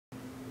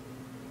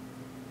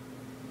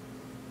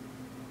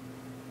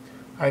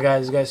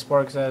Alright guys,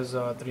 Sparks has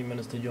 3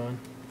 minutes to join.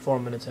 4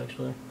 minutes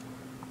actually.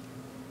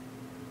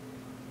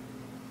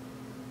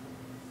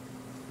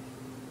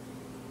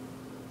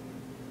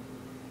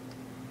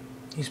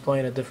 He's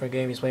playing a different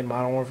game. He's playing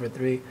Modern Warfare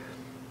 3.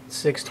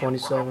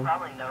 6:27.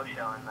 Probably no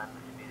show and then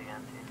dispute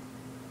against you.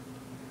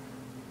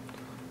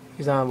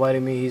 He's not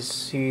inviting me.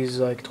 He's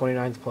like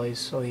 29th place,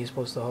 so he's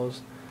supposed to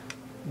host.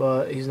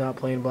 But he's not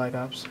playing Black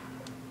Ops.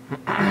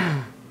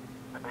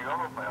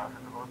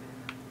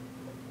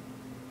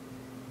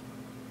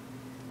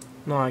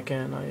 No, I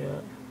can't, not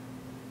yet.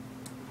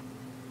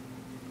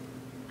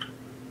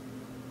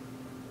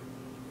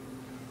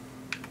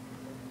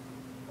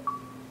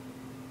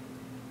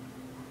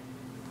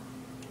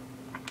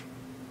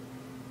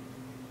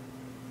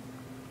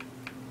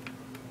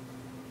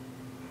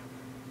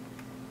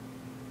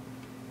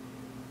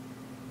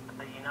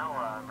 But you know,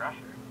 Rusher.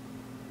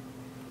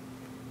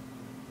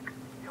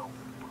 Yo.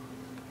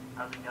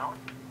 How's it going?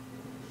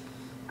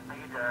 How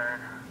you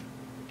doing?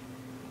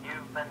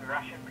 You've been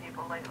rushing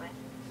people lately?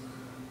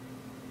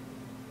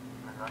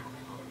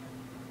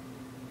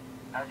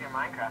 How's your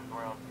Minecraft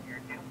world? Your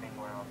duping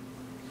world?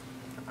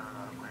 I don't know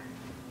how to play.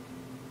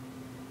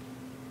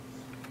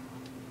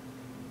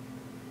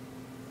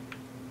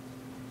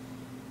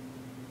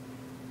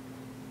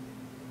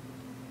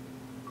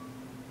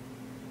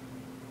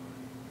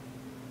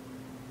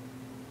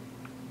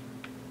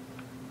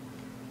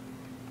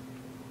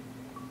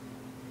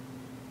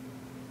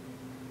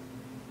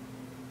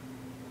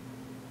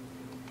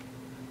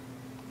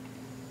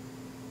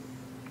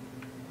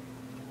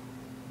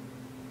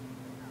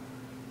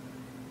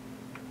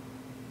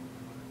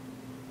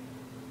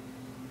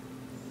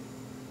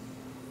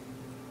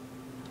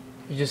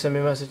 He just sent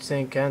me a message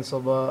saying cancel,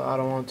 but I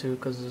don't want to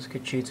because this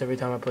kid cheats every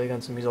time I play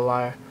against him. He's a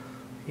liar.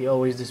 He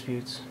always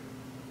disputes.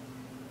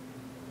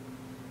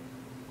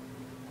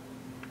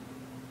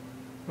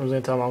 I was gonna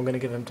tell him I'm gonna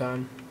give him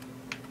time.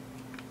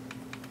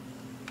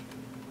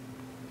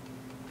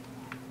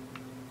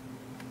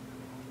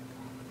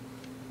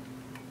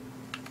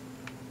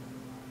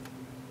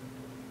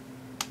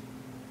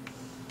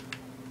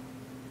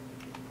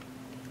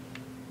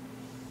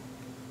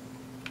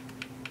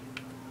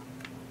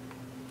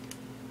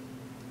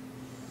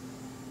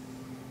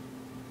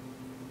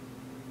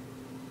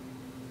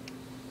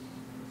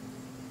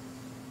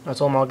 I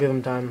told him I'll give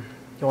him time.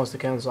 He wants to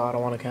cancel. I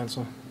don't want to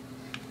cancel.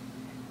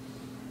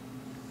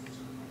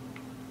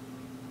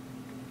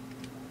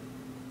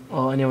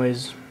 Well,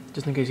 anyways,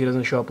 just in case he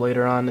doesn't show up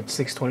later on, it's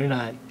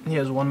 6:29. He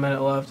has 1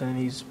 minute left, and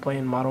he's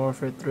playing Modern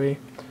Warfare 3.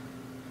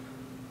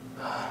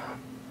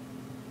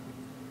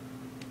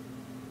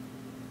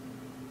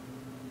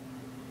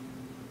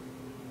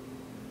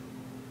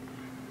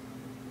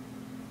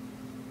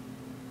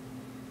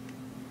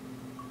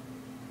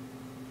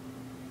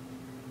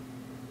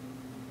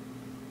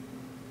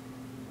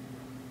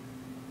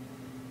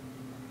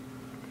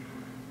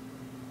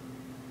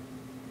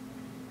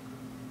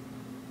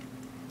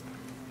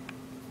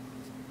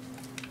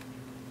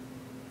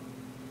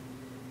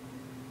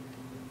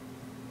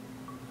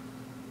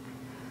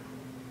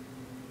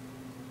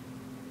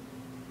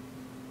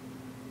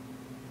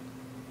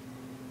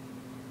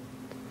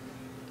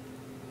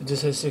 It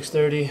just says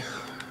 6:30,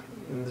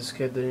 and this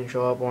kid didn't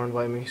show up or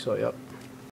invite me, so yep.